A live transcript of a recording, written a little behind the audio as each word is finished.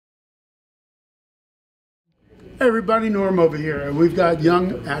Hey everybody, Norm over here, and we've got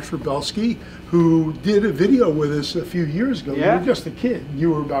young Asher Belsky, who did a video with us a few years ago. Yeah. You were just a kid.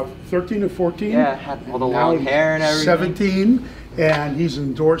 You were about 13 or 14. Yeah, had all the long hair and everything. 17, and he's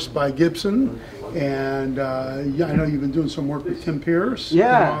endorsed by Gibson. And yeah, I know you've been doing some work with Tim Pierce.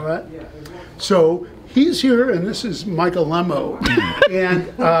 Yeah. And all that. So he's here, and this is Michael Lemmo.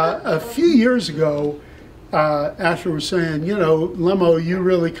 And a few years ago, Asher was saying, you know, Lemmo, you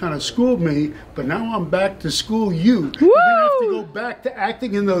really kind of schooled me, but now I'm back to school you. Woo! You're gonna have to go back to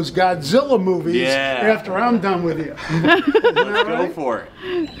acting in those Godzilla movies after I'm done with you. Let's go for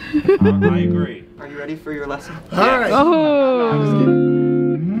it. I agree. Are you ready for your lesson? All right. Oh.